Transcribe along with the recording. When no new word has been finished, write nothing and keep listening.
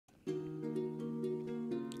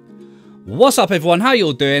What's up everyone, how you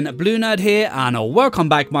all doing? BlueNerd here and welcome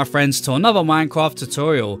back my friends to another Minecraft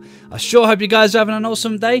tutorial. I sure hope you guys are having an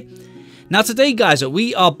awesome day. Now today guys,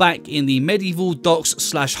 we are back in the medieval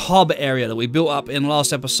docks / harbour area that we built up in the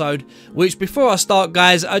last episode. Which before I start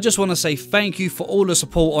guys, I just want to say thank you for all the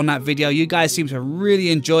support on that video. You guys seem to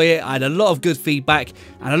really enjoy it. I had a lot of good feedback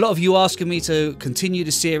and a lot of you asking me to continue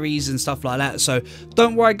the series and stuff like that. So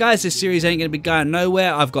don't worry guys, this series ain't going to be going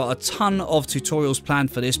nowhere. I've got a ton of tutorials planned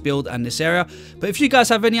for this build and this area. But if you guys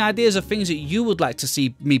have any ideas of things that you would like to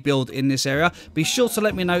see me build in this area, be sure to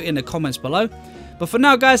let me know in the comments below. But for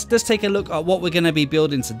now guys, let's take a look at what we're going to be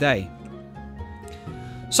building today.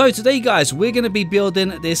 So today guys, we're going to be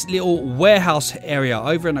building this little warehouse area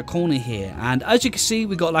over in the corner here. And as you can see,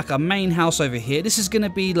 we got like a main house over here. This is going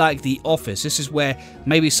to be like the office. This is where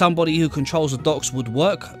maybe somebody who controls the docks would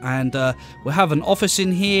work. And we'll have an office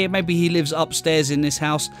in here. Maybe he lives upstairs in this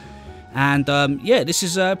house. And yeah, this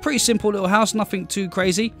is a pretty simple little house, nothing too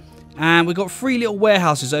crazy. And we've got 3 little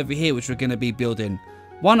warehouses over here which we're going to be building.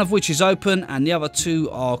 One of which is open and the other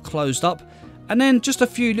 2 are closed up. And then just a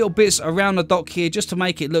few little bits around the dock here just to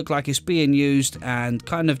make it look like it's being used and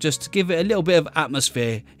kind of just to give it a little bit of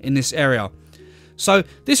atmosphere in this area. So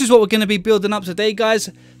this is what we're going to be building up today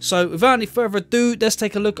guys. So without any further ado, let's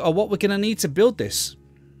take a look at what we're going to need to build this.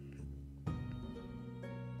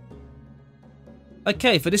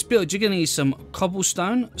 Okay, for this build you're going to need some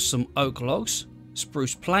cobblestone, some oak logs,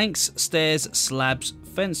 spruce planks, stairs, slabs,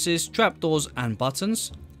 fences, trapdoors and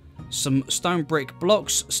buttons, some stone brick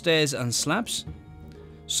blocks, stairs and slabs,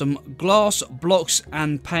 some glass blocks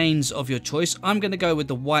and panes of your choice. I'm going to go with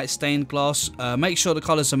the white stained glass. Make sure the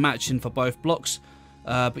colours are matching for both blocks.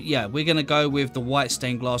 But yeah, we're going to go with the white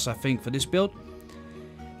stained glass I think for this build.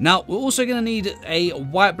 Now we're also going to need a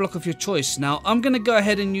white block of your choice. Now I'm going to go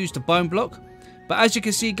ahead and use the bone block. But as you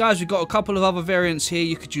can see guys, we've got a couple of other variants here.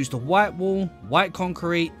 You could use the white wall, white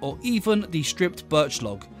concrete, or even the stripped birch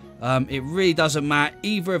log. It really doesn't matter.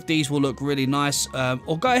 Either of these will look really nice.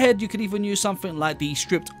 Or go ahead, you could even use something like the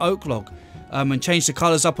stripped oak log and change the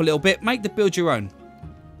colours up a little bit. Make the build your own.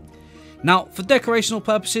 Now, for decorational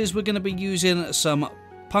purposes, we're going to be using some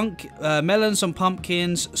melons, some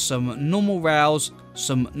pumpkins, some normal rails,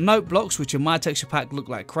 some note blocks, which in my texture pack look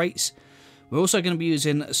like crates. We're also going to be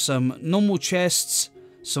using some normal chests,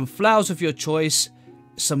 some flowers of your choice,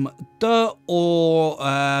 some dirt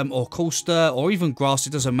or coarse dirt or even grass, it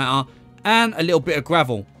doesn't matter, and a little bit of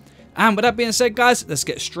gravel. And with that being said guys, let's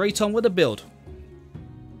get straight on with the build.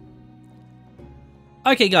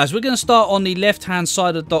 Okay guys, we're going to start on the left hand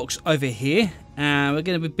side of the docks over here, and we're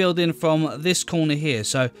going to be building from this corner here.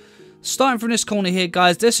 So starting from this corner here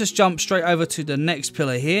guys, let's just jump straight over to the next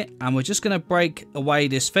pillar here, and we're just going to break away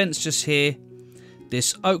this fence just here,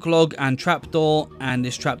 this oak log and trapdoor, and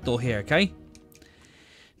this trapdoor here, okay?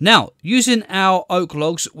 Now, using our oak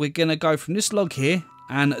logs, we're going to go from this log here,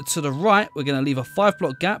 and to the right, we're going to leave a 5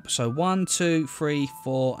 block gap. So 1, 2, 3,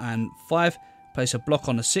 4, and 5. Place a block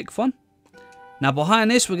on the 6th one. Now, behind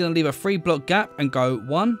this, we're going to leave a 3 block gap and go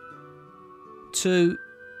 1, 2,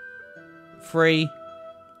 3,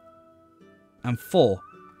 and 4.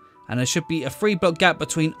 And there should be a 3 block gap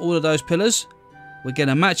between all of those pillars. We're going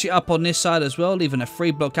to match it up on this side as well, leaving a 3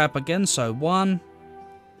 block gap again. So 1,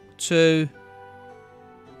 2,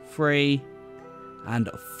 3, and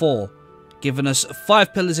 4, giving us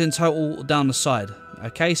 5 pillars in total down the side.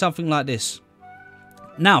 Okay, something like this.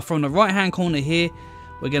 Now, from the right hand corner here,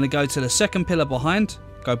 we're going to go to the 2nd pillar behind,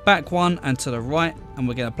 go back 1 and to the right, and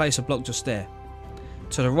we're going to place a block just there.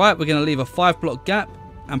 To the right, we're going to leave a 5 block gap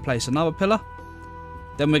and place another pillar.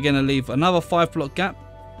 Then we're going to leave another 5 block gap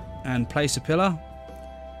and place a pillar.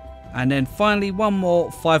 And then finally, one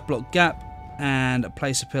more 5 block gap and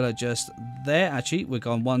place a pillar just there. Actually, we're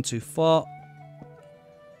going 1 too far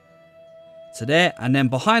to there. And then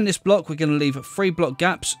behind this block, we're going to leave 3 block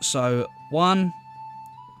gaps. So 1,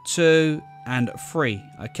 2, and 3.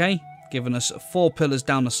 Okay, giving us 4 pillars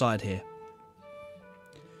down the side here.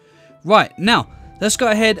 Right, now let's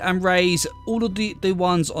go ahead and raise all of the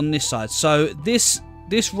ones on this side. So this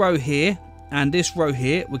row here and this row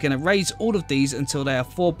here, we're going to raise all of these until they are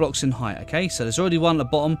 4 blocks in height. Okay, so there's already one at the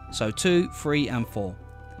bottom. So 2, 3, and 4.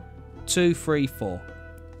 2, 3, 4.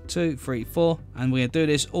 2, 3, 4. And we're going to do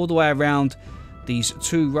this all the way around these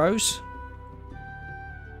 2 rows.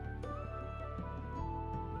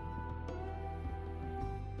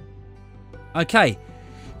 Okay,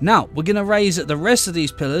 now we're going to raise the rest of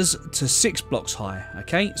these pillars to 6 blocks high.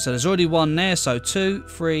 Okay, so there's already one there. So 2,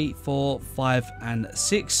 3, 4, 5, and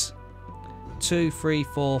 6. 2, 3,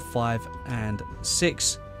 4, 5, and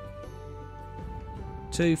 6.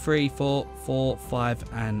 2, 3, 4, 4, 5,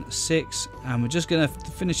 and 6. And we're just going to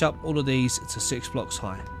finish up all of these to 6 blocks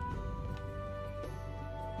high.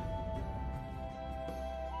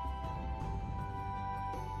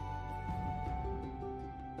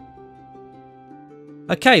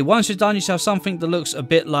 Okay, once you're done, you should have something that looks a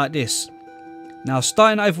bit like this. Now,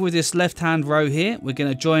 starting over with this left-hand row here, we're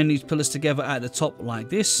going to join these pillars together at the top like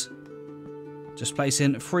this. Just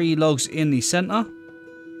placing 3 logs in the center.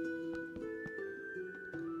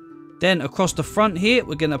 Then across the front here,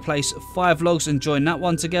 we're going to place 5 logs and join that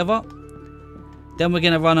one together. Then we're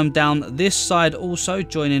going to run them down this side also,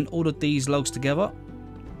 joining all of these logs together.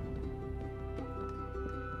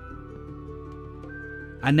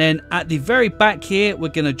 And then at the very back here, we're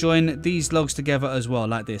going to join these logs together as well,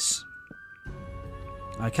 like this.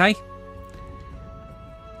 Okay.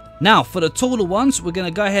 Now, for the taller ones, we're going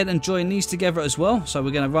to go ahead and join these together as well. So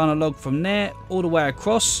we're going to run a log from there all the way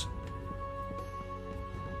across.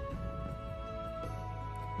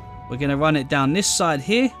 We're going to run it down this side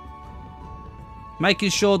here,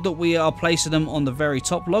 making sure that we are placing them on the very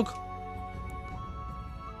top log.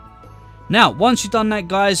 Now, once you've done that,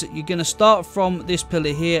 guys, you're going to start from this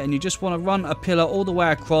pillar here, and you just want to run a pillar all the way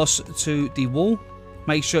across to the wall.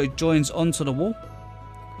 Make sure it joins onto the wall.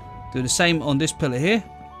 Do the same on this pillar here.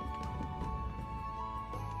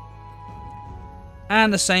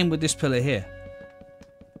 And the same with this pillar here.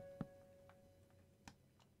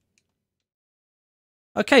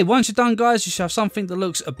 Okay, once you're done, guys, you should have something that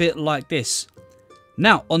looks a bit like this.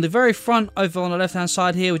 Now, on the very front, over on the left-hand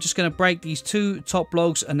side here, we're just going to break these 2 top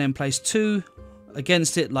logs and then place 2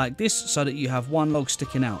 against it like this so that you have 1 log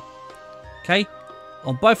sticking out. Okay,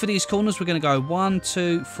 on both of these corners, we're going to go 1,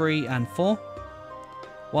 2, 3, and 4.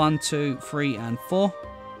 1, 2, 3, and 4.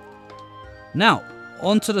 Now,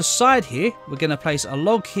 onto the side here, we're going to place a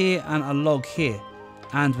log here and a log here.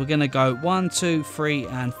 And we're going to go 1, 2, 3,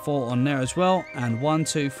 and 4 on there as well. And 1,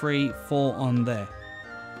 2, 3, 4 on there.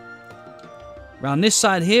 Around this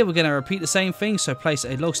side here, we're going to repeat the same thing. So place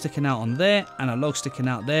a log sticking out on there and a log sticking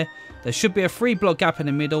out there. There should be a 3 block gap in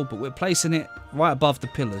the middle, but we're placing it right above the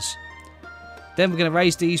pillars. Then we're going to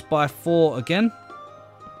raise these by 4 again.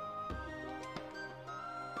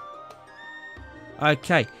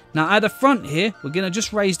 Okay, now at the front here, we're going to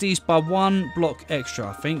just raise these by 1 block extra,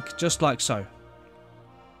 I think, just like so.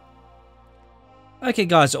 Okay,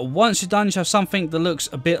 guys, once you're done, you should have something that looks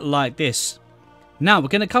a bit like this. Now, we're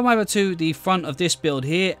going to come over to the front of this build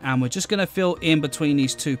here, and we're just going to fill in between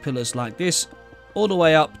these 2 pillars like this, all the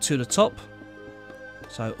way up to the top.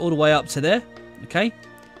 So, all the way up to there, okay?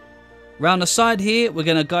 Around the side here, we're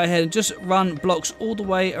going to go ahead and just run blocks all the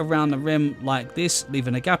way around the rim like this,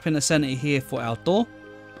 leaving a gap in the center here for our door.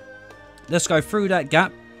 Let's go through that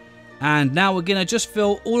gap. And now we're going to just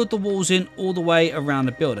fill all of the walls in all the way around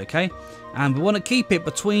the build, okay? And we want to keep it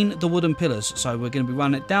between the wooden pillars. So we're going to be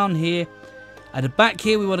running it down here. At the back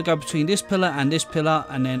here, we want to go between this pillar, and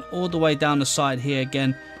then all the way down the side here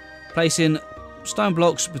again, placing stone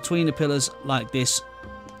blocks between the pillars like this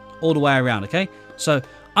all the way around, okay? So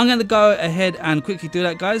I'm going to go ahead and quickly do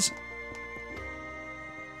that, guys.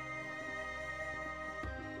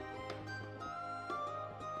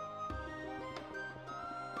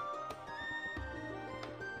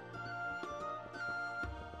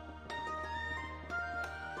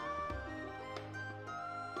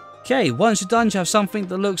 Okay, once you're done, you have something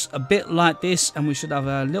that looks a bit like this, and we should have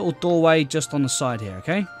a little doorway just on the side here,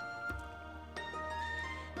 okay?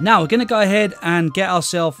 Now, we're going to go ahead and get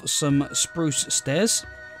ourselves some spruce stairs.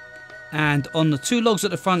 And on the 2 logs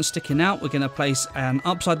at the front sticking out, we're going to place an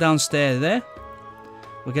upside down stair there.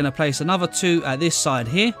 We're going to place another 2 at this side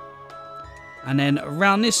here. And then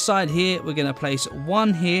around this side here, we're going to place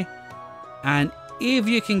 1 here. And if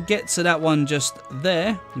you can get to that one just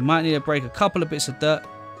there, you might need to break a couple of bits of dirt.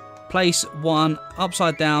 Place 1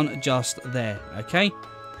 upside down just there, okay?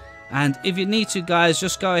 And if you need to, guys,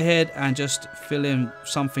 just go ahead and just fill in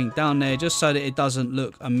something down there just so that it doesn't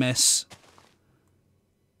look a mess.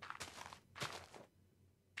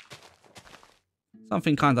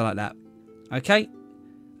 Something kind of like that, okay?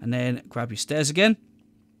 And then grab your stairs again.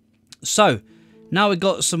 So now we've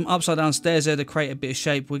got some upside down stairs there to create a bit of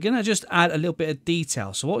shape. We're going to just add a little bit of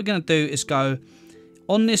detail. So what we're going to do is go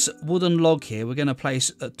on this wooden log here, we're going to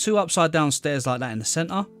place 2 upside down stairs like that in the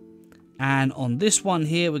center. And on this one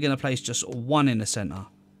here, we're going to place just 1 in the center.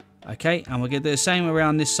 Okay, and we're going to do the same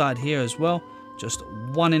around this side here as well. Just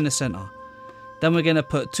 1 in the center. Then we're going to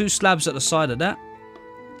put 2 slabs at the side of that.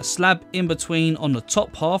 A slab in between on the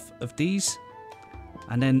top half of these.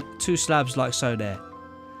 And then 2 slabs like so there.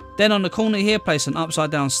 Then on the corner here, place an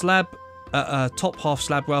upside down slab. Top half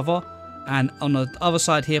slab rather. And on the other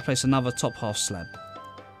side here, place another top half slab.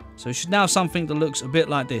 So you should now have something that looks a bit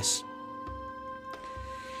like this.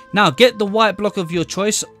 Now get the white block of your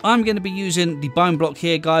choice. I'm going to be using the bone block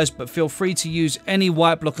here, guys, but feel free to use any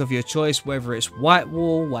white block of your choice, whether it's white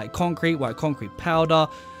wall, white concrete powder,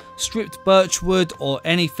 stripped birch wood, or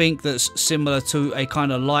anything that's similar to a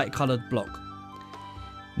kind of light coloured block.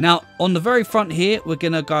 Now on the very front here, we're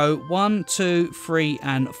going to go 1, 2, 3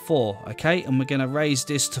 and 4, okay, and we're going to raise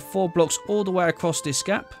this to 4 blocks all the way across this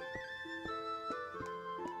gap,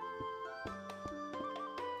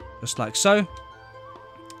 just like so.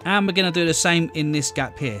 And we're going to do the same in this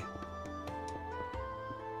gap here.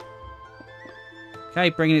 Okay,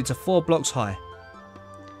 bringing it to 4 blocks high.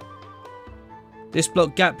 This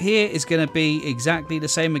block gap here is going to be exactly the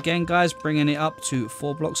same again, guys, bringing it up to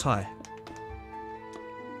 4 blocks high.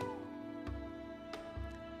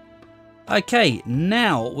 Okay,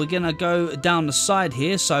 now we're going to go down the side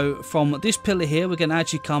here. So from this pillar here, we're going to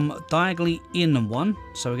actually come diagonally in one.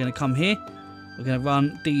 So we're going to come here. We're going to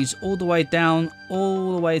run these all the way down,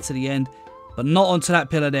 all the way to the end, but not onto that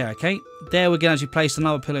pillar there, okay? There we're going to actually place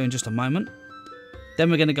another pillar in just a moment. Then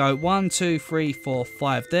we're going to go 1, 2, 3, 4,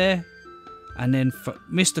 5 there. And then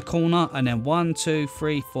miss the corner, and then 1, 2,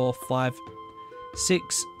 3, 4, 5,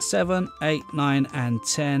 6, 7, 8, 9, and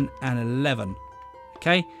 10, and 11.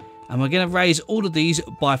 Okay? And we're going to raise all of these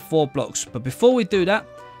by 4 blocks. But before we do that,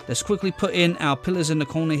 let's quickly put in our pillars in the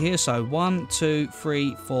corner here. So 1, 2,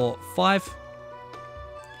 3, 4, 5.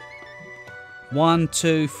 1,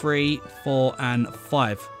 2, 3, 4, and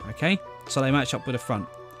 5. Okay, so they match up with the front.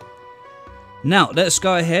 Now let's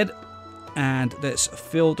go ahead and let's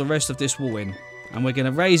fill the rest of this wall in, and we're going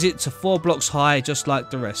to raise it to 4 blocks high, just like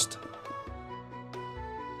the rest.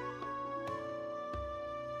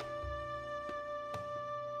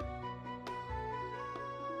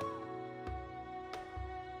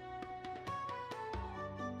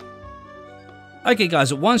 Okay,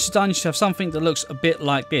 guys, once you're done, you should have something that looks a bit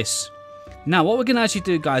like this. Now what we're going to actually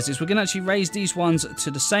do, guys, is we're going to actually raise these ones to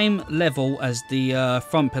the same level as the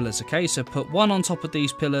front pillars, okay? So put one on top of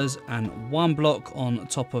these pillars and 1 block on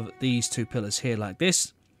top of these 2 pillars here, like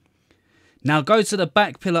this. Now go to the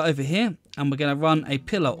back pillar over here, and we're going to run a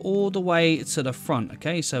pillar all the way to the front,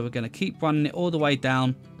 okay? So we're going to keep running it all the way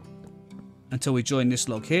down until we join this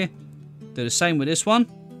log here. Do the same with this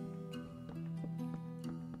one.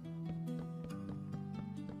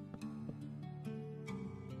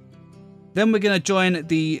 Then we're going to join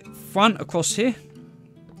the front across here.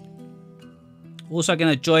 Also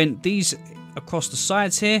going to join these across the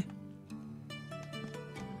sides here.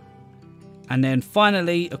 And then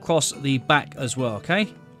finally across the back as well, okay?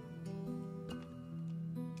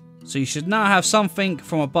 So you should now have something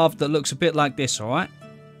from above that looks a bit like this, alright?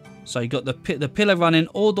 So you got the pillar running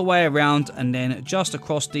all the way around, and then just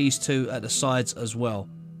across these 2 at the sides as well.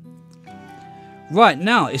 Right,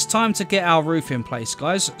 now it's time to get our roof in place,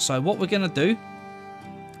 guys. So what we're going to do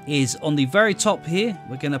is on the very top here,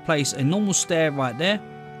 we're going to place a normal stair right there,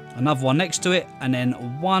 another one next to it, and then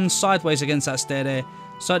one sideways against that stair there,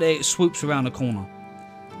 so that it swoops around the corner.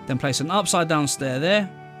 Then place an upside down stair there,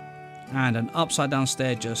 and an upside down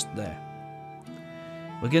stair just there.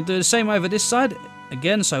 We're going to do the same over this side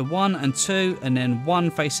again, so 1 and 2, and then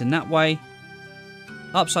 1 facing that way,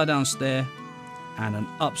 upside down stair, and an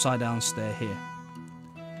upside down stair here.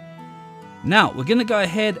 Now we're going to go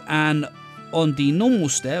ahead and on the normal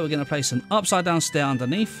stair, we're going to place an upside down stair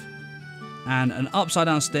underneath and an upside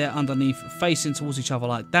down stair underneath, facing towards each other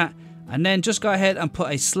like that. And then just go ahead and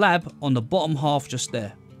put a slab on the bottom half just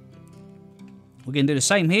there. We're going to do the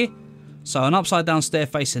same here. So an upside down stair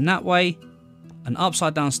facing that way, an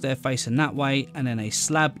upside down stair facing that way, and then a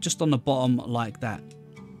slab just on the bottom like that.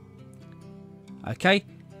 Okay.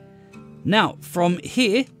 Now from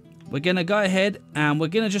here, we're going to go ahead and we're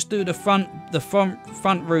going to just do the front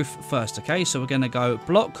roof first, okay? So we're going to go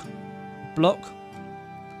block, block,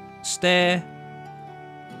 stair,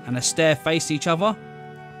 and a stair face each other.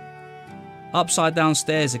 Upside down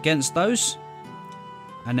stairs against those.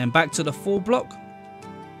 And then back to the full block.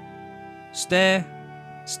 Stair,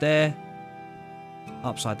 stair,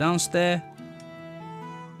 upside down stair,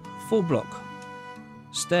 full block,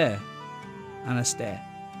 stair, and a stair.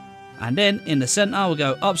 And then in the center, we'll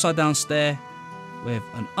go upside down stair with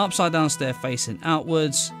an upside down stair facing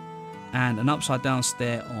outwards and an upside down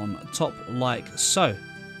stair on top like so.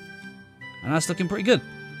 And that's looking pretty good.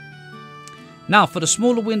 Now for the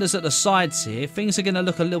smaller windows at the sides here, things are going to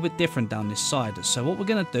look a little bit different down this side. So what we're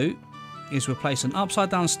going to do is we'll place an upside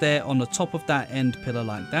down stair on the top of that end pillar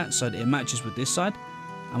like that, so that it matches with this side.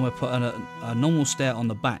 And we'll put a normal stair on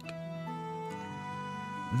the back.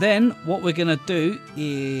 Then what we're going to do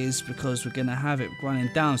is, because we're going to have it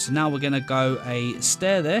running down, so now we're going to go a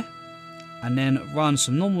stair there, and then run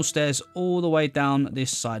some normal stairs all the way down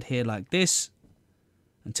this side here like this,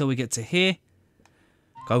 until we get to here.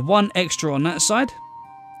 Go one extra on that side.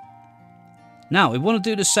 Now we want to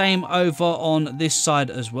do the same over on this side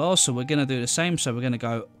as well, so we're going to do the same. So we're going to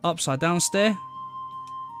go upside down stair,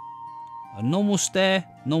 a normal stair,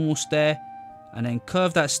 and then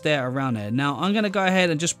curve that stair around there. Now I'm going to go ahead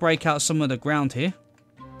and just break out some of the ground here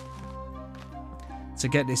to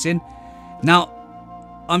get this in. Now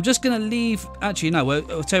I'm just going to leave, actually no,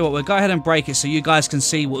 I'll tell you what, we'll go ahead and break it so you guys can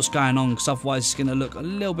see what's going on, because otherwise it's going to look a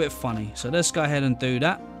little bit funny. So let's go ahead and do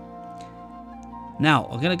that. Now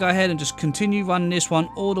I'm going to go ahead and just continue running this one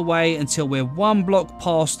all the way until we're one block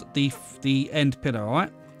past the end pillar,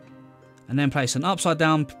 alright? And then place an upside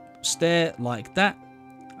down stair like that.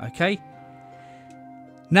 Okay.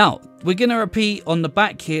 Now we're going to repeat on the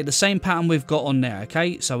back here the same pattern we've got on there,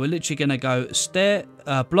 okay? So we're literally going to go stair,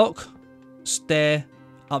 block, stair,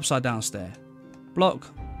 upside down stair, block,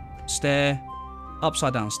 stair,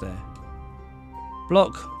 upside down stair,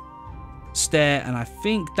 block, stair, and I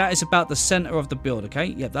think that is about the center of the build, okay?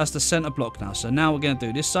 Yep, that's the center block now. So now we're going to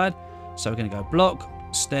do this side. So we're going to go block,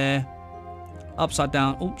 stair, upside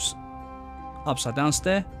down, oops, upside down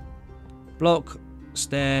stair, block,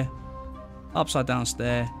 stair, upside down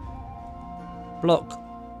stair, block,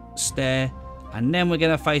 stair, and then we're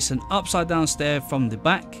going to face an upside down stair from the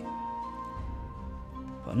back.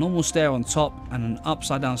 Put a normal stair on top and an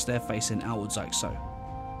upside down stair facing outwards like so.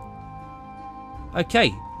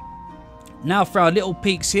 Okay. Now for our little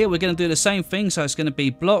peaks here, we're going to do the same thing. So it's going to be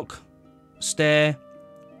block, stair,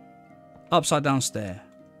 upside down stair,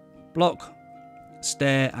 block,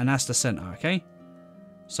 stair, and that's the center, okay?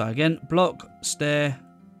 So again, block, stair,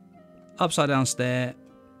 upside down stair,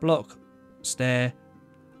 block, stair,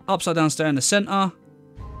 upside down stair in the center,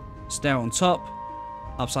 stair on top,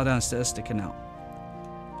 upside down stair sticking out.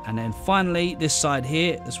 And then finally this side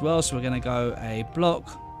here as well, so we're going to go a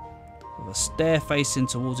block with a stair facing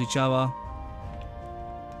towards each other,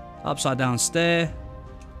 upside down stair,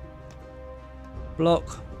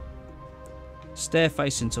 block, stair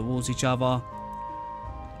facing towards each other,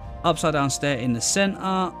 upside down stair in the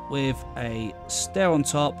center with a stair on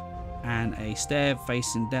top and a stair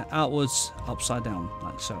facing outwards, upside down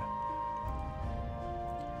like so.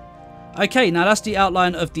 Okay, now that's the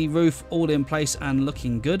outline of the roof all in place and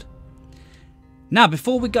looking good. Now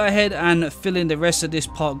before we go ahead and fill in the rest of this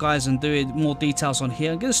part, guys, and do more details on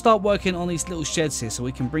here, I'm going to start working on these little sheds here so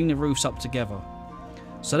we can bring the roofs up together.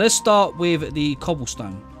 So let's start with the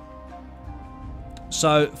cobblestone.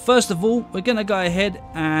 So first of all, we're going to go ahead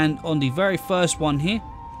and on the very first one here,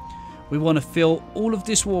 we want to fill all of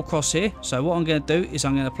this wall across here. So what I'm going to do is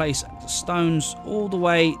I'm going to place stones all the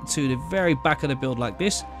way to the very back of the build like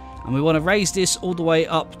this. And we want to raise this all the way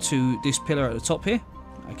up to this pillar at the top here.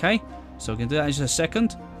 Okay, so we're going to do that in just a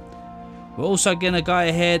second. We're also going to go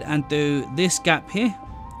ahead and do this gap here.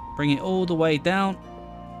 Bring it all the way down.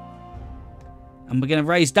 And we're going to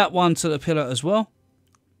raise that one to the pillar as well.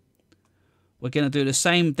 We're going to do the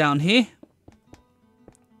same down here.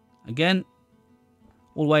 Again,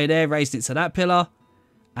 all the way there, raising it to that pillar.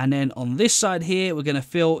 And then on this side here, we're going to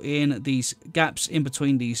fill in these gaps in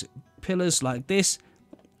between these pillars like this.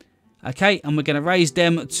 Okay, and we're going to raise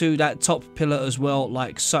them to that top pillar as well,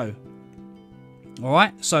 like so.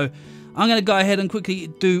 Alright, so I'm going to go ahead and quickly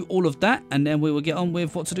do all of that, and then we will get on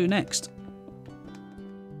with what to do next.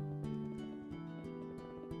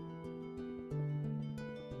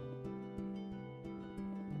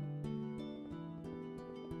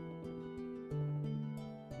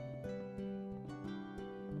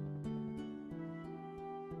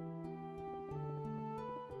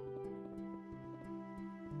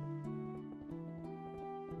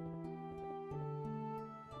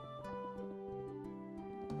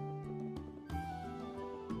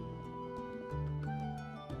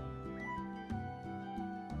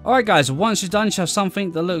 Alright guys, once you're done, you have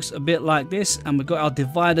something that looks a bit like this, and we've got our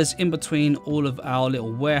dividers in between all of our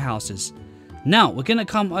little warehouses. Now, we're going to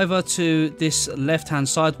come over to this left-hand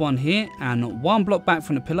side one here, and one block back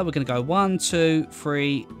from the pillar, we're going to go 1, 2,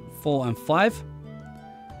 3, 4, and 5.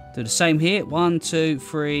 Do the same here, 1, 2,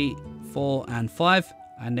 3, 4, and 5,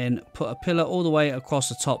 and then put a pillar all the way across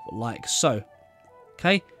the top like so.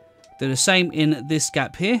 Okay, do the same in this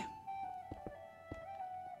gap here.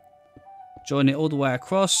 Join it all the way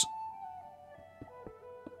across.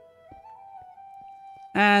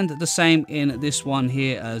 And the same in this one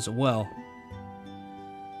here as well.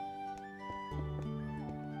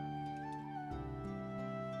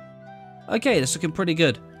 Okay, that's looking pretty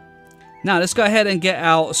good. Now let's go ahead and get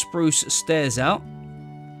our spruce stairs out.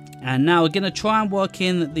 And now we're going to try and work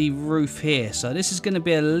in the roof here. So this is going to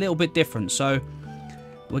be a little bit different. So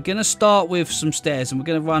we're going to start with some stairs and we're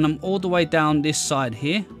going to run them all the way down this side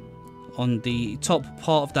here on the top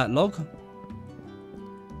part of that log.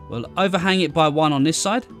 We'll overhang it by one on this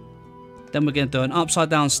side. Then we're going to do an upside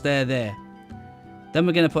down stair there. Then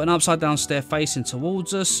we're going to put an upside down stair facing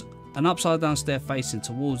towards us, an upside down stair facing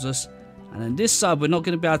towards us, and then this side we're not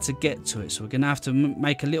going to be able to get to it, so we're going to have to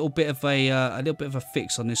make a little bit of a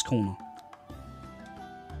fix on this corner.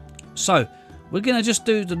 So we're going to just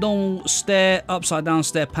do the normal stair, upside down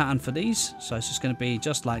stair pattern for these. So it's just going to be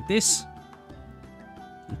just like this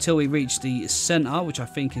until we reach the center, which I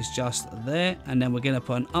think is just there, and then we're going to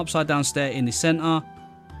put an upside down stair in the center,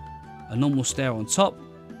 a normal stair on top,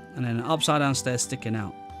 and then an upside down stair sticking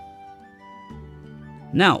out.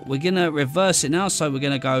 Now we're going to reverse it now, so we're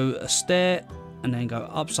going to go a stair and then go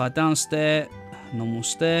upside down stair, normal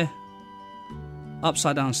stair,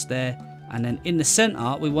 upside down stair, and then in the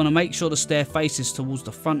center we want to make sure the stair faces towards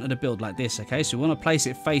the front of the build like this, okay? So we want to place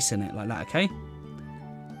it facing it like that, okay?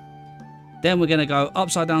 Then we're going to go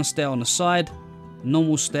upside down stair on the side,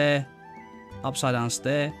 normal stair, upside down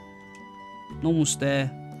stair, normal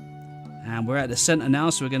stair, and we're at the center now,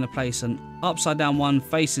 so we're going to place an upside down one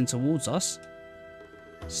facing towards us,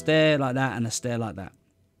 stair like that, and a stair like that.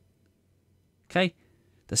 Okay,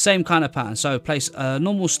 the same kind of pattern. So place a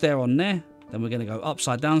normal stair on there, then we're going to go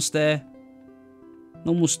upside down stair,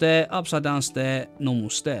 normal stair, upside down stair,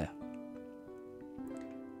 normal stair.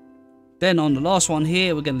 Then on the last one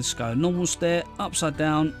here, we're going to just go normal stair, upside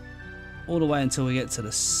down, all the way until we get to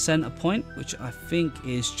the center point, which I think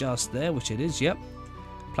is just there, which it is, yep.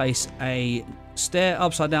 Place a stair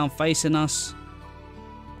upside down facing us,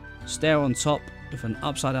 stair on top with an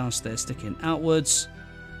upside down stair sticking outwards.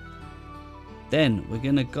 Then we're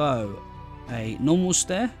going to go a normal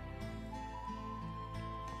stair,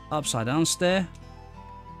 upside down stair.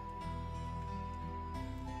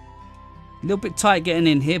 A little bit tight getting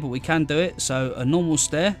in here, but we can do it. So a normal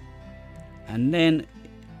stair and then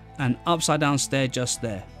an upside down stair just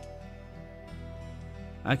there.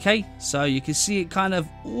 Okay, so you can see it kind of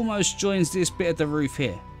almost joins this bit of the roof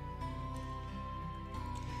here.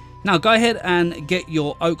 Now go ahead and get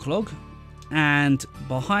your oak log, and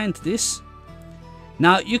behind this,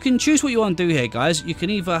 now you can choose what you want to do here, guys. You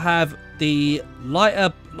can either have a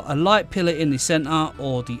light pillar in the center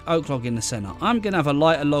or the oak log in the center. I'm going to have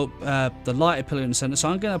the lighter pillar in the center, so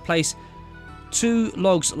I'm going to place 2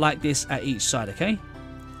 logs like this at each side, okay?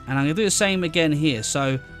 And I'm going to do the same again here.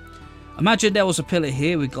 So imagine there was a pillar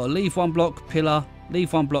here. We've got to leave 1 block, pillar,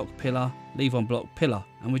 leave 1 block, pillar, leave 1 block, pillar,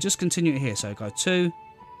 and we just continue it here. So go 2,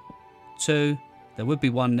 2, there would be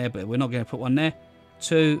 1 there, but we're not going to put 1 there,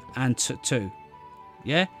 2 and 2,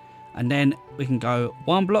 yeah? And then we can go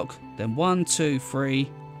 1 block, then 1, 2, 3,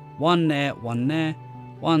 1 there, 1 there,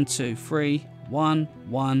 1, 2, 3, 1,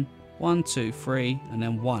 1, 1, 2, 3, and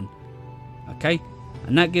then 1. Okay,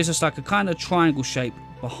 and that gives us like a kind of triangle shape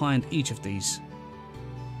behind each of these.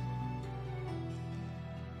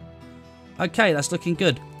 Okay, that's looking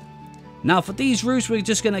good. Now for these roofs, we're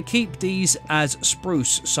just going to keep these as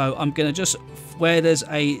spruce. So I'm going to just, where there's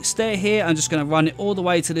a stair here, I'm just going to run it all the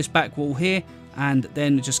way to this back wall here, and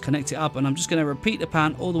then just connect it up, and I'm just going to repeat the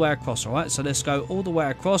pattern all the way across. All right, so let's go all the way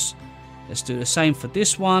across. Let's do the same for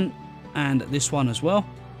this one and this one as well.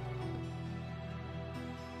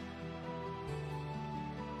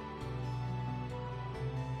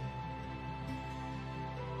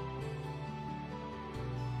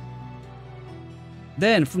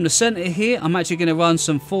 Then from the center here, I'm actually going to run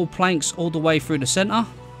some full planks all the way through the center.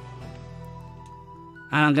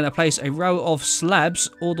 And I'm going to place a row of slabs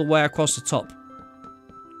all the way across the top.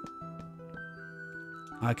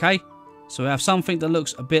 Okay, so we have something that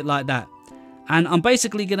looks a bit like that. And I'm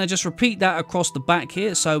basically going to just repeat that across the back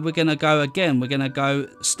here. So we're going to go again, we're going to go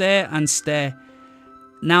stair and stair.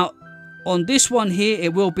 Now, on this one here,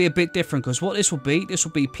 it will be a bit different, because what this will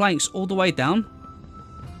be planks all the way down.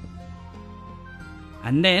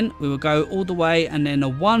 And then we will go all the way, and then a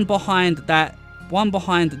one behind that, one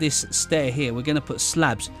behind this stair here, we're going to put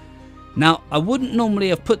slabs. Now, I wouldn't normally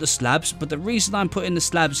have put the slabs, but the reason I'm putting the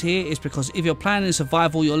slabs here is because if you're playing in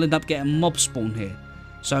survival, you'll end up getting mob spawn here.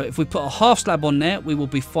 So if we put a half slab on there, we will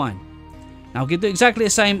be fine. Now, we're going to do exactly the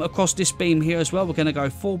same across this beam here as well. We're going to go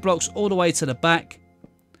 4 blocks all the way to the back.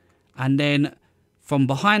 And then from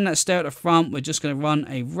behind that stair at the front, we're just going to run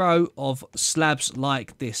a row of slabs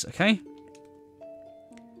like this, okay?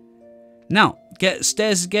 Now, get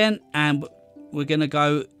stairs again, and we're going to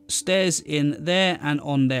go stairs in there and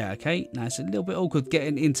on there. Okay, now it's a little bit awkward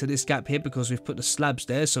getting into this gap here because we've put the slabs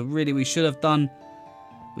there, so really we should have done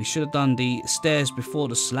the stairs before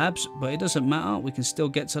the slabs, but it doesn't matter, we can still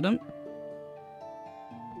get to them.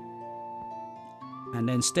 And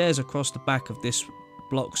then stairs across the back of this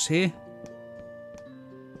blocks here,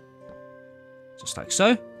 just like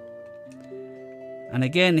so. And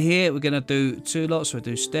again here we're going to do 2 lots. We'll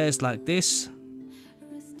do stairs like this.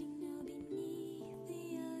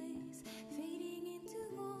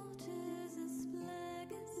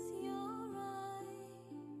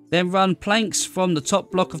 Then run planks from the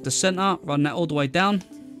top block of the center, run that all the way down.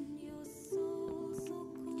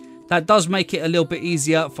 That does make it a little bit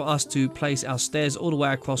easier for us to place our stairs all the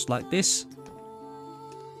way across like this.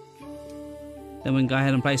 Then we can go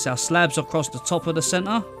ahead and place our slabs across the top of the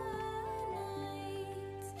center.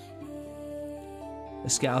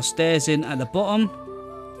 Let's get our stairs in at the bottom.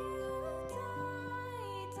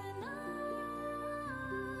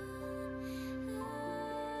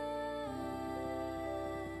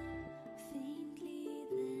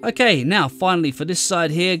 Okay, now finally for this side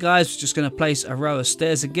here, guys, we're just going to place a row of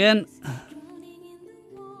stairs again.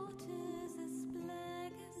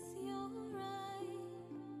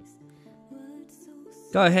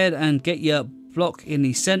 Go ahead and get your block in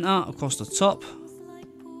the center across the top,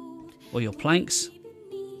 or your planks.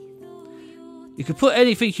 You could put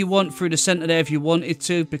anything you want through the center there if you wanted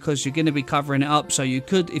to, because you're going to be covering it up. So you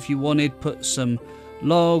could, if you wanted, put some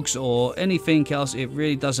logs or anything else. It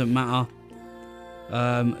really doesn't matter.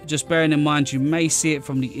 Just bearing in mind you may see it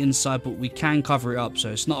from the inside, but we can cover it up, so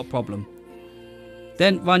it's not a problem.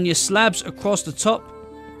 Then run your slabs across the top.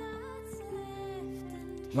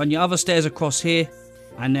 Run your other stairs across here,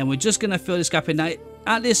 and then we're just going to fill this gap in. Now,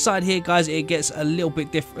 at this side here, guys, it gets a little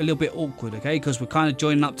bit awkward, okay, because we're kind of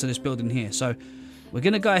joining up to this building here. So we're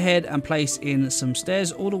going to go ahead and place in some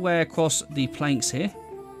stairs all the way across the planks here.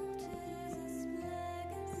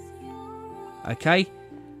 Okay,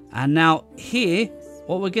 and now here,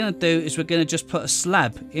 what we're going to do is we're going to just put a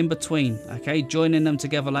slab in between, okay, joining them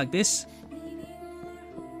together like this.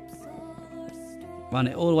 Run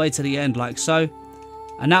it all the way to the end like so,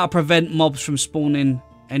 and that'll prevent mobs from spawning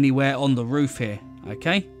anywhere on the roof here,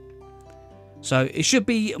 okay. So it should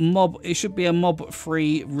be a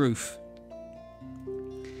mob-free roof.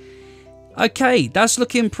 Okay, that's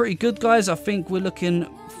looking pretty good, guys. I think we're looking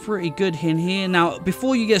pretty good in here. Now,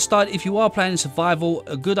 before you get started, if you are playing survival,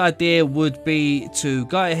 a good idea would be to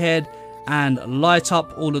go ahead and light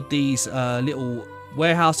up all of these little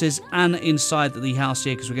warehouses and inside the house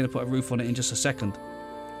here, because we're going to put a roof on it in just a second.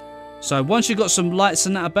 So once you've got some lights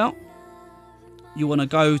and that about, you want to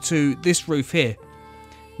go to this roof here.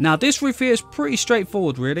 Now, this roof here is pretty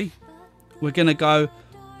straightforward, really. We're going to go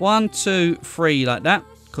 1, 2, 3 like that,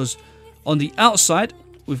 because on the outside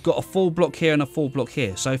we've got a full block here and a full block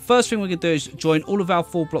here. So first thing we're going to do is join all of our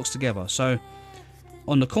full blocks together. So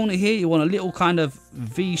on the corner here, you want a little kind of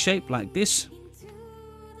V shape like this.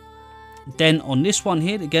 Then on this one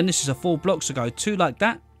here, again, this is a full block, so go 2 like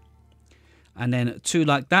that, and then 2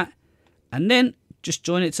 like that, and then just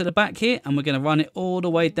join it to the back here, and we're going to run it all the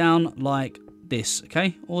way down like this,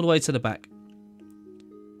 okay, all the way to the back.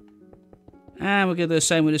 And we're going to do the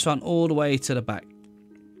same with this one, all the way to the back.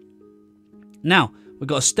 Now, we've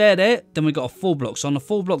got a stair there, then we've got a full block. So on the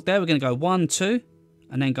full block there, we're going to go 1, 2,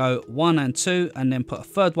 and then go 1 and 2, and then put a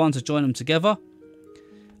third one to join them together.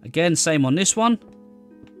 Again, same on this one.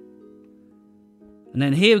 And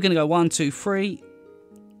then here, we're going to go 1, 2, 3.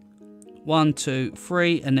 1, 2,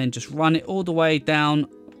 3, and then just run it all the way down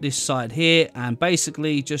this side here, and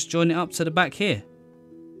basically just join it up to the back here.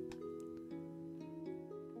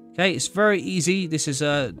 Okay, it's very easy. This is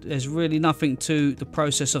there's really nothing to the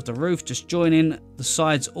process of the roof, just joining the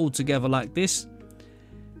sides all together like this.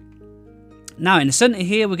 Now in the center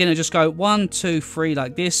here, we're going to just go 1, 2, 3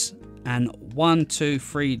 like this, and 1, 2,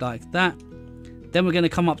 3 like that. Then we're going to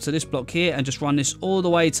come up to this block here and just run this all the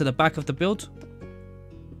way to the back of the build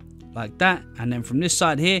like that, and then from this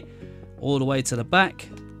side here all the way to the back,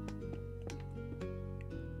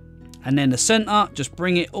 and then the center, just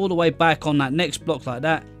bring it all the way back on that next block like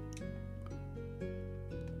that.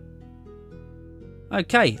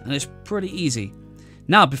 Okay, and it's pretty easy.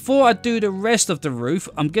 Now, before I do the rest of the roof,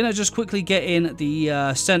 I'm going to just quickly get in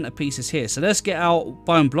the center pieces here. So let's get our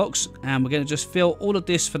bone blocks, and we're going to just fill all of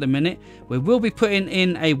this for the minute. We will be putting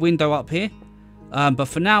in a window up here. But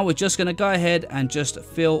for now, we're just going to go ahead and just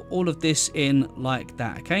fill all of this in like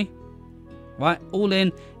that, okay? Right, all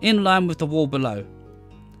in line with the wall below.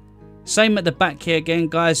 Same at the back here again,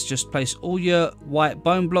 guys. Just place all your white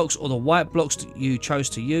bone blocks or the white blocks that you chose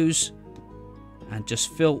to use, and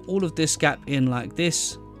just fill all of this gap in like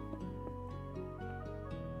this.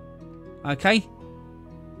 Okay,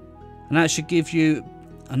 and that should give you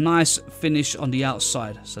a nice finish on the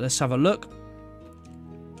outside. So let's have a look.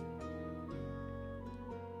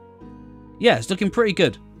 Yeah, it's looking pretty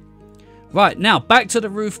good. Right, now back to the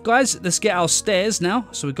roof, guys. Let's get our stairs now.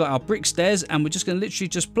 So we've got our brick stairs, and we're just going to literally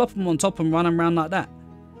just plop them on top and run them around like that.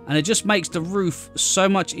 And it just makes the roof so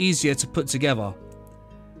much easier to put together.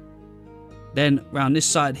 Then around this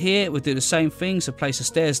side here, we'll do the same thing. So place the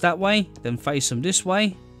stairs that way, then face them this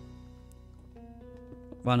way.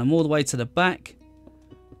 Run them all the way to the back.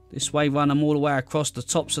 This way, run them all the way across the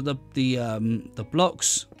tops of the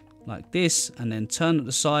blocks, like this, and then turn at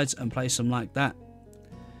the sides and place them like that.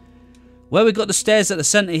 Where we've got the stairs at the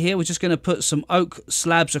center here, we're just going to put some oak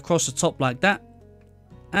slabs across the top like that,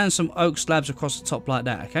 and some oak slabs across the top like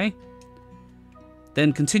that, okay?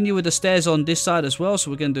 Then continue with the stairs on this side as well.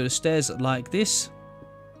 So we're going to do the stairs like this.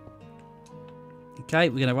 Okay,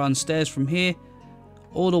 we're going to run stairs from here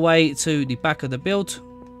all the way to the back of the build.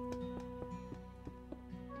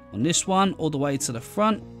 On this one, all the way to the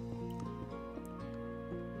front.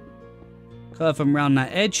 Curve them around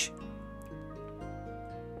that edge.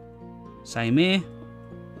 Same here.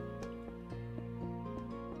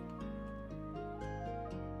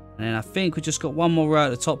 And then I think we just got one more row at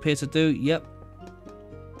the top here to do. Yep.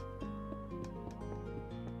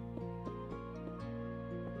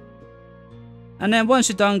 And then once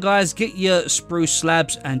you're done, guys, get your spruce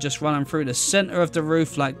slabs and just run them through the center of the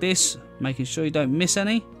roof like this, making sure you don't miss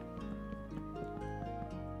any.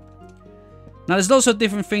 Now there's lots of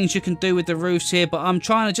different things you can do with the roofs here, but I'm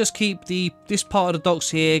trying to just keep this part of the docks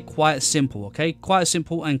here quite simple, okay? Quite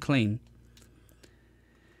simple and clean.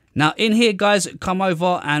 Now in here, guys, come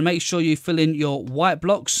over and make sure you fill in your white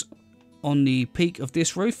blocks on the peak of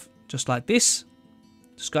this roof, just like this.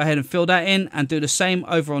 Just go ahead and fill that in and do the same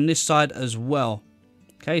over on this side as well.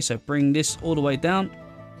 Okay, so bring this all the way down.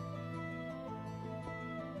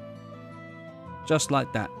 Just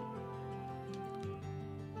like that.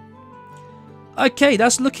 Okay,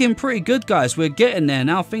 that's looking pretty good, guys. We're getting there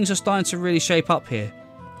now. Things are starting to really shape up here.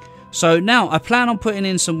 So now I plan on putting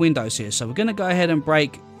in some windows here. So we're going to go ahead and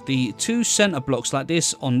break the 2 center blocks like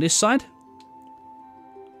this on this side.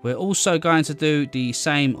 We're also going to do the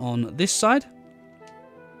same on this side.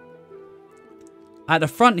 At the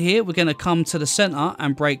front here, we're going to come to the center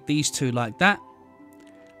and break these 2 like that.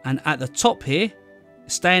 And at the top here,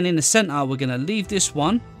 staying in the center, we're going to leave this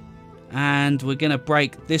one. And we're going to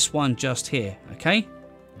break this one just here, okay?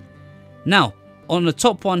 Now, on the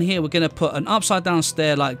top one here, we're going to put an upside down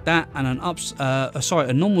stair like that, and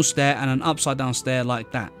a normal stair and an upside down stair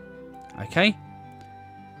like that, okay?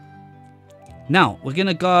 Now, we're going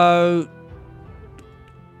to go...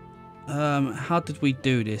 how did we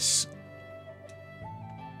do this?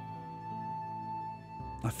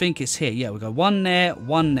 I think it's here. Yeah, we go one there,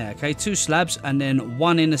 okay? 2 slabs, and then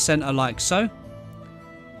 1 in the center like so.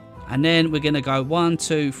 And then we're going to go 1,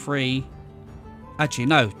 2, 3. Actually,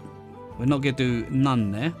 no. We're not going to do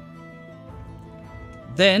none there.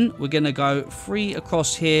 Then we're going to go 3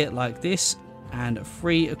 across here like this. And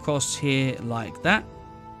 3 across here like that.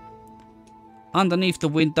 Underneath the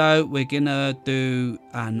window, we're going to do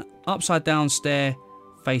an upside down stair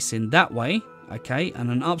facing that way. Okay. And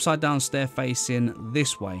an upside down stair facing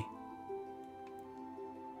this way.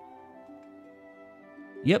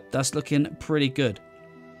 Yep, that's looking pretty good.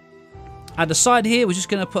 At the side here, we're just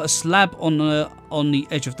going to put a slab on the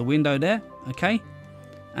edge of the window there, okay?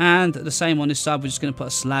 And the same on this side, we're just going to put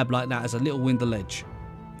a slab like that as a little window ledge.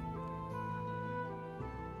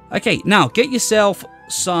 Okay, now get yourself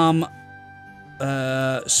some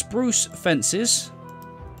spruce fences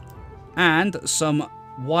and some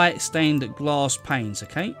white stained glass panes,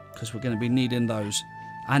 okay? Because we're going to be needing those.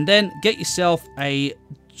 And then get yourself a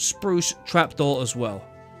spruce trapdoor as well.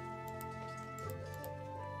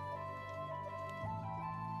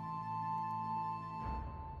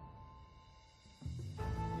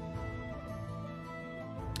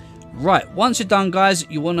 Right, once you're done, guys,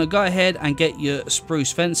 you want to go ahead and get your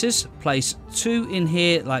spruce fences. Place 2 in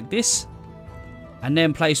here like this. And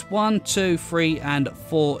then place 1, 2, 3, and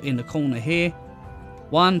 4 in the corner here.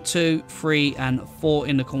 1, 2, 3, and 4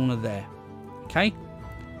 in the corner there. Okay.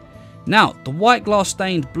 Now, the white glass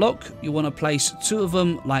stained block, you want to place 2 of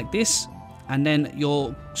them like this. And then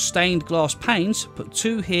your stained glass panes, put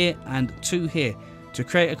 2 here and 2 here to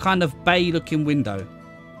create a kind of bay looking window.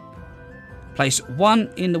 Place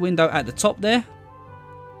 1 in the window at the top there.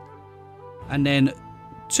 And then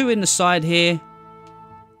 2 in the side here.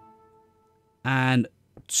 And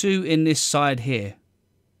 2 in this side here.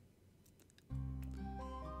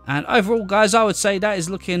 And overall, guys, I would say that is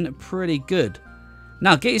looking pretty good.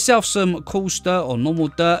 Now get yourself some coarse dirt or normal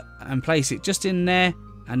dirt and place it just in there,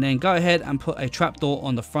 and then go ahead and put a trapdoor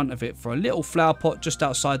on the front of it for a little flower pot just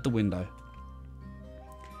outside the window.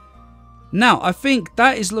 Now I think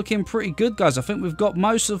that is looking pretty good, guys. I think we've got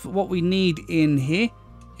most of what we need in here.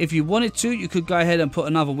 If you wanted to, you could go ahead and put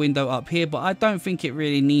another window up here, but I don't think it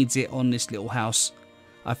really needs it on this little house.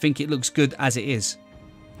 I think it looks good as it is.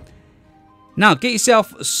 Now get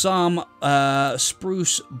yourself some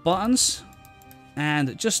spruce buttons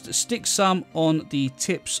and just stick some on the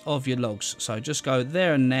tips of your logs. So just go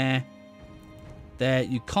there and there. There,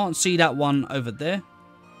 you can't see that one over there.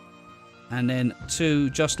 And then 2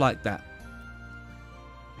 just like that.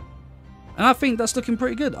 And I think that's looking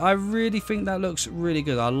pretty good. I really think that looks really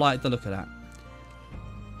good. I like the look of that.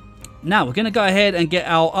 Now we're going to go ahead and get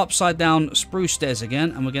our upside down spruce stairs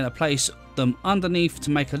again, and we're going to place them underneath to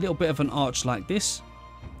make a little bit of an arch like this.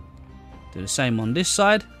 Do the same on this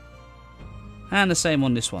side, and the same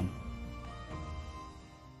on this one.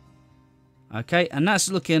 Okay, and that's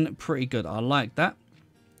looking pretty good. I like that.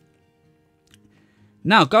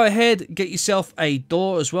 Now go ahead, get yourself a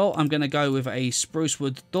door as well. I'm going to go with a spruce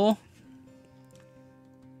wood door.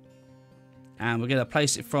 And we're going to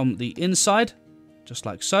place it from the inside, just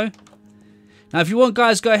like so. Now, if you want,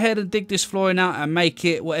 guys, go ahead and dig this flooring out and make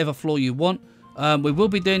it whatever floor you want. We will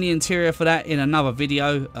be doing the interior for that in another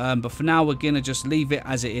video, but for now, we're going to just leave it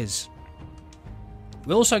as it is.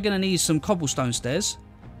 We're also going to need some cobblestone stairs.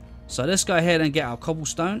 So let's go ahead and get our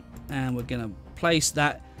cobblestone, and we're going to place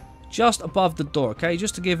that just above the door, okay?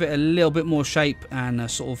 Just to give it a little bit more shape and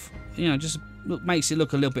sort of, you know, just makes it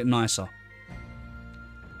look a little bit nicer.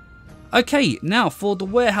 Okay, now for the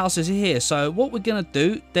warehouses here. So what we're going to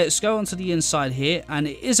do, let's go onto the inside here. And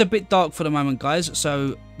it is a bit dark for the moment, guys.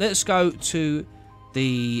 So let's go to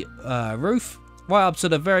the roof, right up to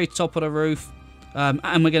the very top of the roof. And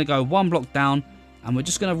we're going to go 1 block down. And we're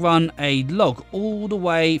just going to run a log all the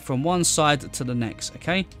way from one side to the next,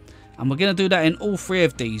 okay? And we're going to do that in all 3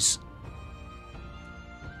 of these.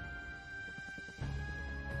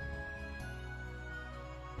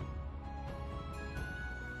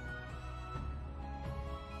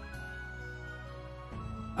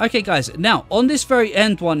 Okay, guys, now on this very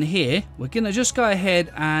end one here, we're going to just go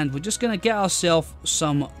ahead and we're just going to get ourselves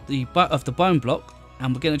some of the bone block,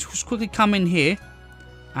 and we're going to just quickly come in here,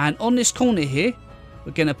 and on this corner here,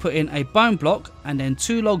 we're going to put in a bone block and then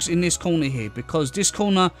 2 logs in this corner here, because this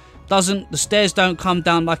corner the stairs don't come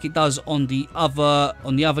down like it does on the other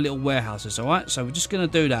little warehouses, all right? So we're just going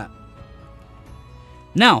to do that.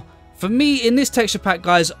 Now, for me in this texture pack,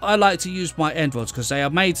 guys, I like to use my end rods because they are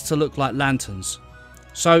made to look like lanterns.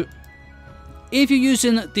 So if you're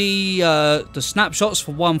using the snapshots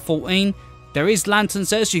for 1.14, there is lanterns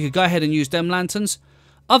there, so you could go ahead and use them lanterns.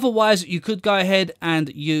 Otherwise, you could go ahead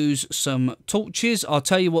and use some torches. I'll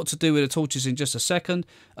tell you what to do with the torches in just a second.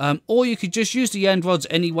 Or you could just use the end rods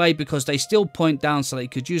anyway, because they still point down, so that you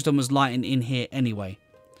could use them as lighting in here anyway.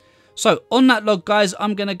 So on that log, guys,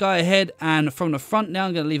 I'm going to go ahead and from the front now,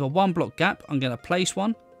 I'm going to leave a 1 block gap. I'm going to place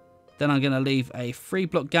one. Then I'm going to leave a 3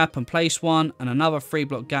 block gap and place one, and another 3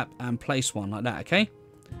 block gap and place one, like that, okay?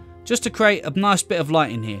 Just to create a nice bit of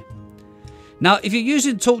light in here. Now, if you're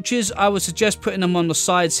using torches, I would suggest putting them on the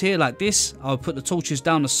sides here like this. I would put the torches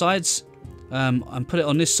down the sides and put it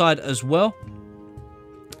on this side as well.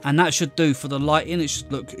 And that should do for the lighting.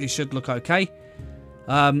 It should look okay.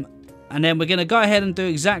 And then we're going to go ahead and do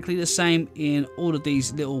exactly the same in all of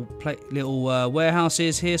these little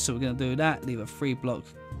warehouses here. So we're going to do that. Leave a 3 block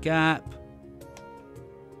gap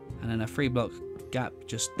and then a 3 block gap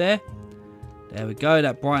just there. There we go.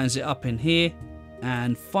 That brightens it up in here.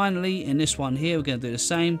 And finally, in this one here, we're going to do the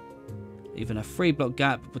same. Even a 3 block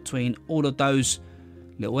gap between all of those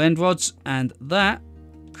little end rods. And that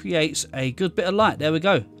creates a good bit of light. There we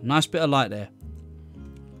go. Nice bit of light there.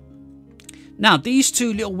 Now, these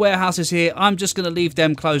 2 little warehouses here, I'm just going to leave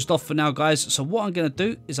them closed off for now, guys. So what I'm going to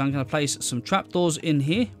do is I'm going to place some trapdoors in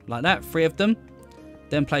here, like that, 3 of them.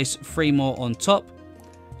 Then place 3 more on top.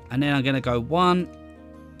 And then I'm going to go 1,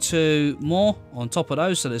 2 more on top of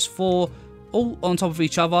those. So there's 4 all on top of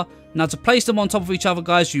each other. Now, to place them on top of each other,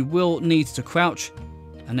 guys, you will need to crouch.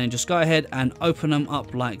 And then just go ahead and open them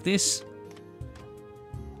up like this.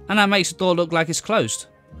 And that makes the door look like it's closed.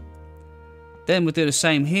 Then we'll do the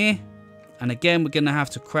same here. And again, we're going to have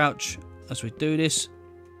to crouch as we do this.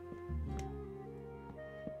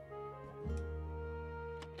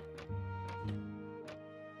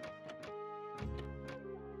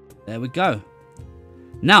 There we go.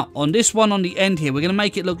 Now, on this one on the end here, we're going to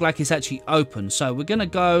make it look like it's actually open. So we're going to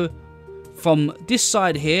go from this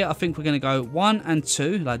side here. I think we're going to go 1 and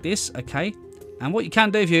 2 like this. Okay. And what you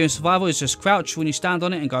can do if you're in survival is just crouch when you stand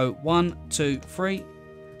on it and go 1, 2, 3,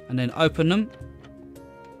 and then open them.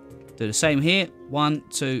 Do the same here. 1,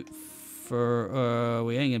 2, 3.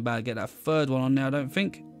 We ain't about to get that third one on there, I don't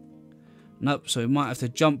think. Nope, so we might have to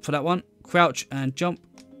jump for that one. Crouch and jump.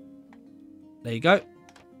 There you go.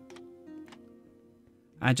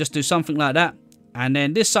 And just do something like that. And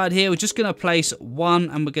then this side here, we're just going to place 1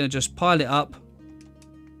 and we're going to just pile it up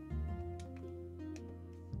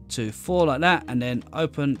to 4 like that. And then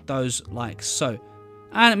open those like so.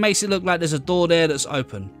 And it makes it look like there's a door there that's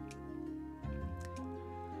open.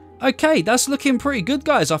 Okay, that's looking pretty good,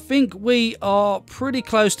 guys. I think we are pretty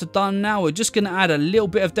close to done now. We're just going to add a little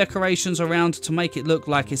bit of decorations around to make it look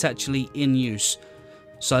like it's actually in use.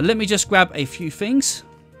 So let me just grab a few things.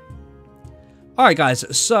 Alright guys,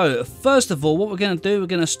 so first of all, what we're going to do, we're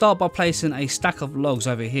going to start by placing a stack of logs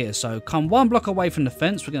over here. So come 1 block away from the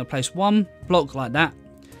fence, we're going to place 1 block like that.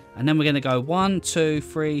 And then we're going to go 1, 2,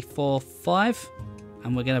 3, 4, 5.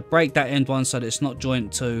 And we're going to break that end one so that it's not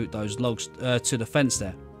joined to those logs, to the fence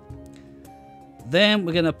there. Then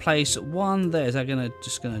we're going to place 1 there. Is that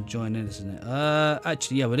just going to join in, isn't it?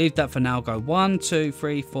 Actually, yeah, we'll leave that for now. Go 1, 2,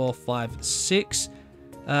 3, 4, 5, 6.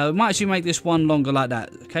 We might actually make this one longer like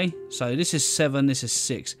that, okay? So this is 7, this is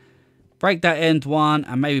 6. Break that end one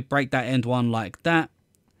and maybe break that end one like that.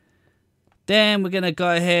 Then we're going to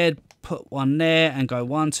go ahead, put 1 there and go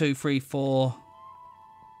 1, 2, 3, 4.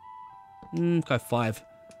 Go 5.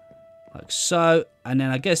 Like so. And then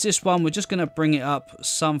I guess this one, we're just going to bring it up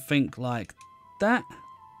something like that.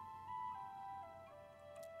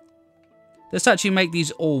 Let's actually make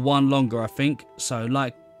these all 1 longer, I think. So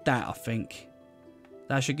like that, I think.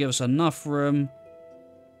 That should give us enough room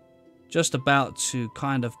just about to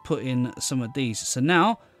kind of put in some of these. So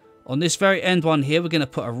now, on this very end one here, we're going to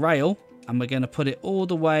put a rail. And we're going to put it all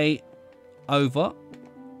the way over.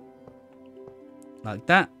 Like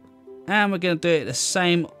that. And we're going to do it the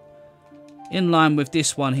same in line with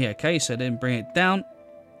this one here. Okay, so then bring it down.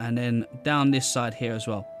 And then down this side here as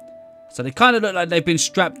well. So they kind of look like they've been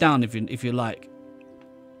strapped down if you like.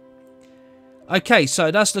 Okay,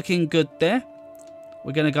 so that's looking good there.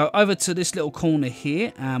 We're going to go over to this little corner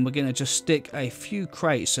here and we're going to just stick a few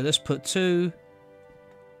crates. So let's put 2,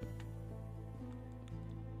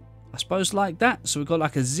 I suppose like that. So we've got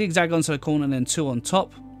like a zigzag onto the corner and then 2 on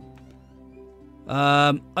top.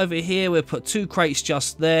 Over here we'll put 2 crates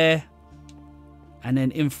just there. And then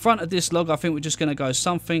in front of this log I think we're just going to go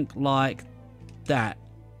something like that.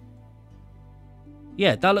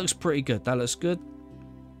 Yeah, that looks pretty good. That looks good.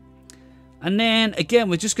 And then, again,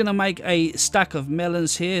 we're just going to make a stack of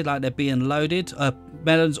melons here, like they're being loaded.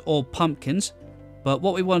 Melons or pumpkins. But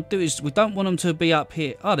what we want to do is, we don't want them to be up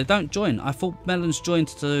here. Oh, they don't join. I thought melons joined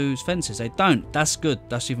to fences. They don't. That's good.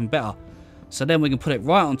 That's even better. So then we can put it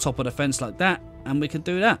right on top of the fence like that. And we can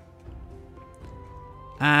do that.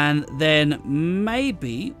 And then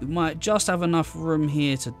maybe we might just have enough room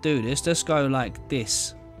here to do this. Let's go like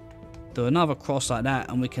this. Do another cross like that.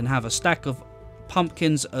 And we can have a stack of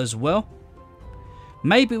pumpkins as well.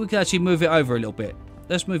 Maybe we could actually move it over a little bit.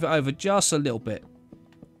 Let's move it over just a little bit.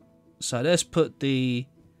 So let's put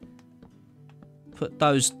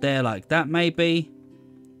those there like that maybe.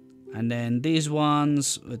 And then these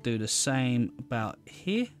ones, we'll do the same about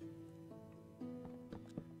here.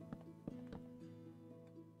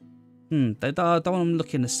 They don't want them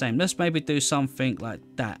looking the same. Let's maybe do something like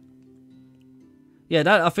that.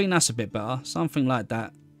 Yeah, I think that's a bit better. Something like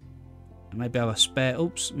that. Maybe have a spare,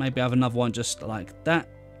 oops, maybe have another one just like that.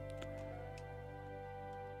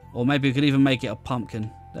 Or maybe we could even make it a pumpkin.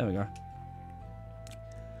 There we go.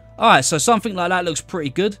 Alright, so something like that looks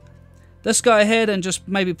pretty good. Let's go ahead and just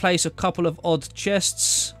maybe place a couple of odd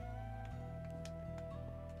chests.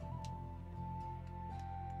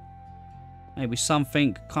 Maybe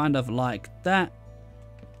something kind of like that.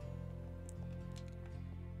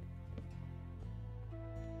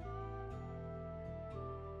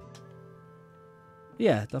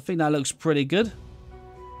 Yeah, I think that looks pretty good.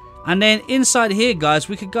 And then inside here, guys,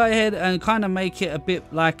 we could go ahead and kind of make it a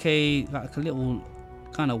bit like a little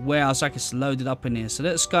kind of warehouse, like it's loaded up in here. So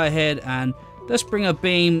let's go ahead and let's bring a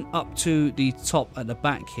beam up to the top at the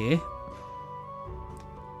back here.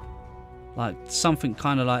 Like something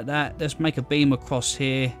kind of like that. Let's make a beam across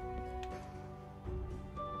here.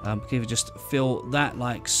 Can we just fill that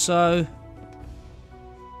like so?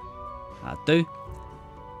 That'll do.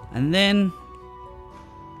 And then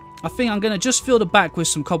I think I'm going to just fill the back with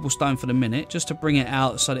some cobblestone for the minute, just to bring it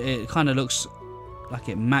out so that it kind of looks like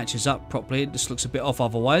it matches up properly. It just looks a bit off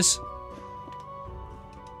otherwise.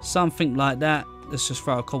 Something like that. Let's just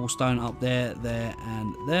throw a cobblestone up there, there,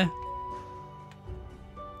 and there.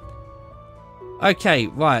 Okay,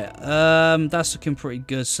 right. That's looking pretty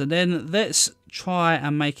good. So then let's try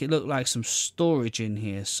and make it look like some storage in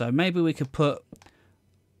here. So maybe we could put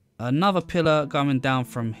another pillar going down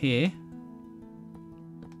from here.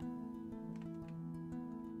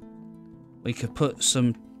 We could put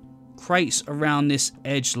some crates around this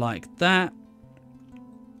edge like that.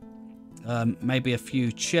 Maybe a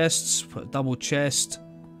few chests, put a double chest.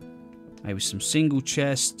 Maybe some single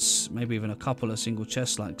chests, maybe even a couple of single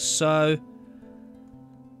chests like so.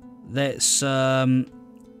 Let's do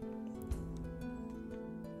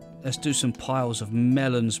some piles of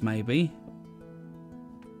melons maybe.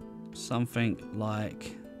 Something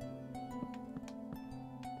like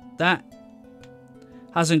that.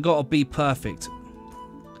 Hasn't got to be perfect.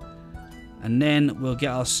 And then we'll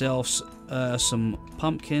get ourselves some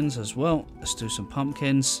pumpkins as well. Let's do some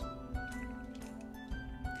pumpkins.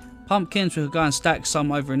 Pumpkins, we'll go and stack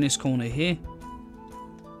some over in this corner here.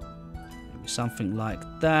 Maybe something like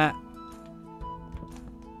that.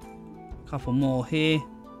 A couple more here.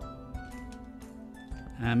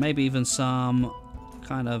 And maybe even some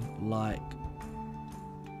kind of like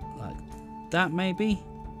that maybe.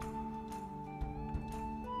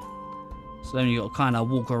 So then you got to kind of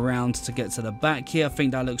walk around to get to the back here. I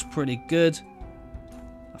think that looks pretty good.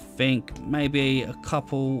 I think maybe a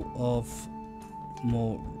couple of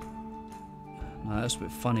more. No, that's a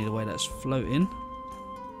bit funny the way that's floating.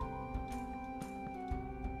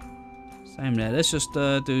 Same there. Let's just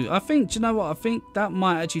do. I think. Do you know what? I think that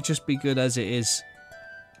might actually just be good as it is.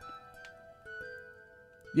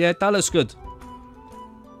 Yeah, that looks good.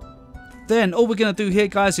 Then all we're going to do here,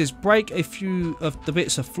 guys, is break a few of the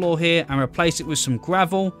bits of floor here and replace it with some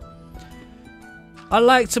gravel. I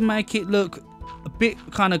like to make it look a bit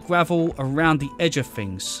kind of gravel around the edge of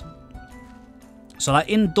things. So like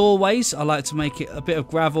in doorways, I like to make it a bit of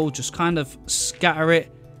gravel, just kind of scatter it,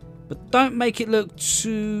 but don't make it look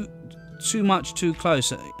too much too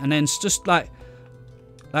close. And then it's just like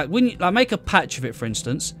when you make a patch of it, for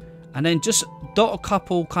instance, and then just dot a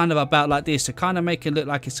couple kind of about like this to kind of make it look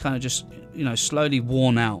like it's kind of just, you know, slowly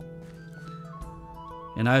worn out,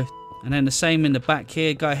 you know. And then the same in the back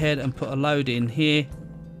here. Go ahead and put a load in here,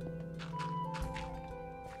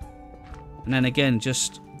 and then again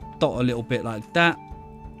just dot a little bit like that,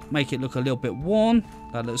 make it look a little bit worn.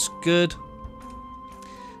 That looks good.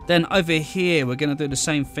 Then over here we're going to do the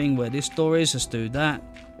same thing where this door is. Let's do that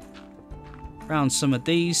around some of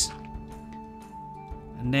these.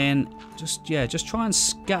 And then just try and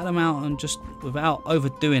scatter them out and just without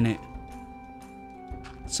overdoing it.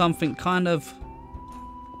 Something kind of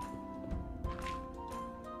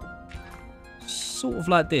sort of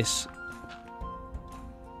like this.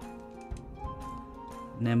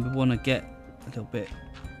 And then we want to get a little bit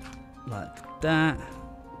like that.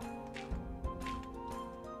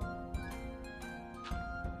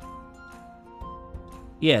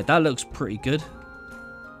 Yeah, that looks pretty good.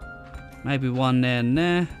 Maybe one there and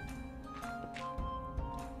there.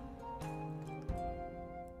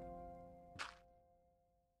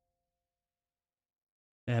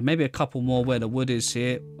 Yeah, maybe a couple more where the wood is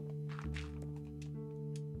here.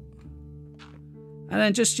 And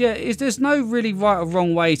then just, yeah, there's no really right or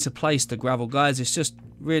wrong way to place the gravel, guys. It's just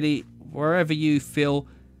really wherever you feel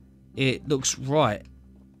it looks right.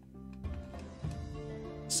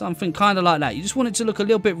 Something kind of like that. You just want it to look a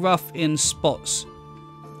little bit rough in spots.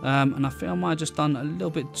 And I think I might have just done a little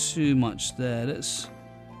bit too much there. Let's...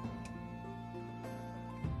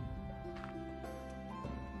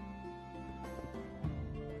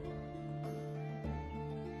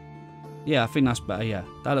 Yeah, I think that's better. Yeah,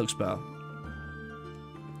 that looks better.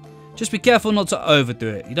 Just be careful not to overdo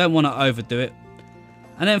it. You don't want to overdo it.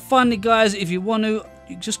 And then finally, guys, if you want to,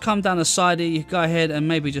 you just come down the side here. You go ahead and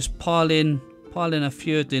maybe just pile in a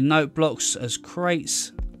few of the note blocks as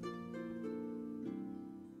crates.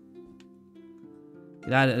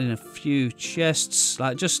 You add it in a few chests,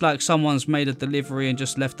 just like someone's made a delivery and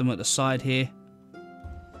just left them at the side here.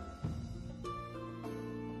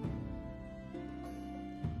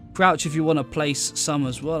 Crouch if you want to place some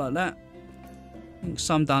as well like that. I think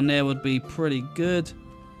some down there would be pretty good.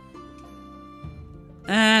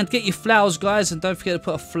 And get your flowers, guys, and don't forget to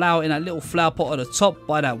put a flower in that little flower pot at the top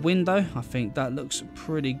by that window. I think that looks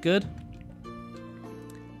pretty good.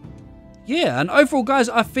 Yeah, and overall, guys,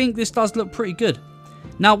 I think this does look pretty good.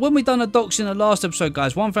 Now, when we done the docks in the last episode,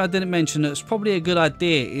 guys, one thing I didn't mention that's probably a good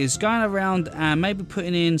idea is going around and maybe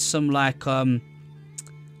putting in some like some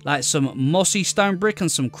mossy stone brick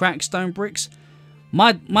and some cracked stone bricks.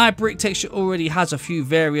 My brick texture already has a few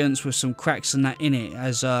variants with some cracks and that in it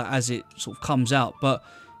as it sort of comes out. But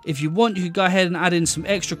If you want, you could go ahead and add in some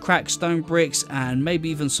extra cracked stone bricks and maybe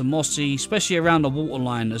even some mossy, especially around the water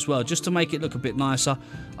line as well, just to make it look a bit nicer.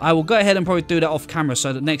 I will go ahead and probably do that off camera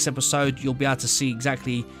so that next episode you'll be able to see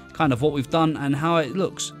exactly kind of what we've done and how it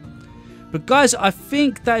looks. But guys, I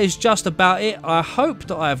think that is just about it. I hope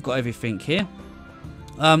that I have got everything here.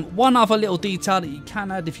 One other little detail that you can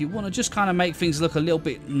add if you want to just kind of make things look a little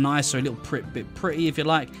bit nicer, a little bit pretty if you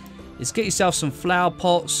like, is get yourself some flower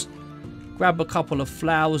pots. Grab a couple of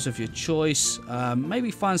flowers of your choice. Maybe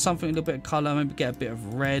find something a little bit of colour. Maybe get a bit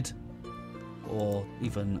of red. Or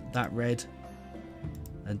even that red.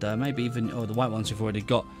 And maybe even the white ones you've already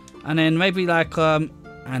got. And then maybe like...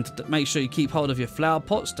 and make sure you keep hold of your flower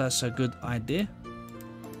pots. That's a good idea.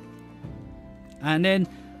 And then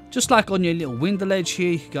just like on your little window ledge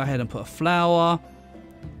here, you can go ahead and put a flower.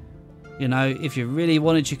 You know, if you really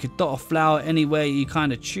wanted, you could dot a flower anywhere you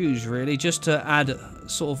kind of choose really. Just to add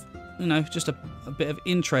sort of... you know, just a bit of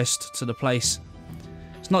interest to the place.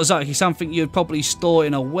 It's not exactly something you'd probably store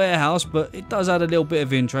in a warehouse, but it does add a little bit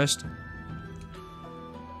of interest.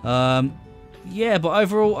 Yeah, but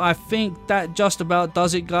overall, I think that just about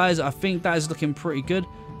does it, guys. I think that is looking pretty good.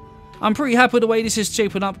 I'm pretty happy with the way this is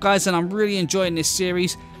shaping up, guys, and I'm really enjoying this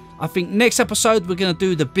series. I think next episode, we're going to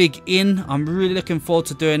do the big inn. I'm really looking forward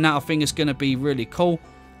to doing that. I think it's going to be really cool.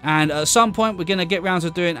 And at some point, we're going to get around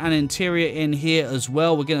to doing an interior in here as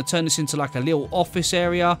well. We're going to turn this into like a little office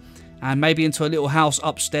area. And maybe into a little house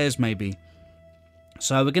upstairs, maybe.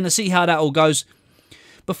 So we're going to see how that all goes.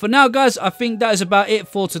 But for now, guys, I think that is about it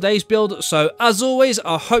for today's build. So as always,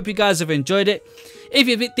 I hope you guys have enjoyed it. If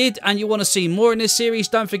you did and you want to see more in this series,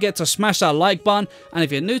 don't forget to smash that like button. And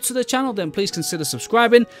if you're new to the channel, then please consider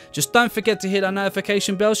subscribing. Just don't forget to hit that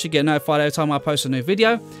notification bell so you get notified every time I post a new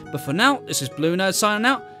video. But for now, this is BlueNerd signing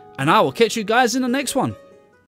out. And I will catch you guys in the next one.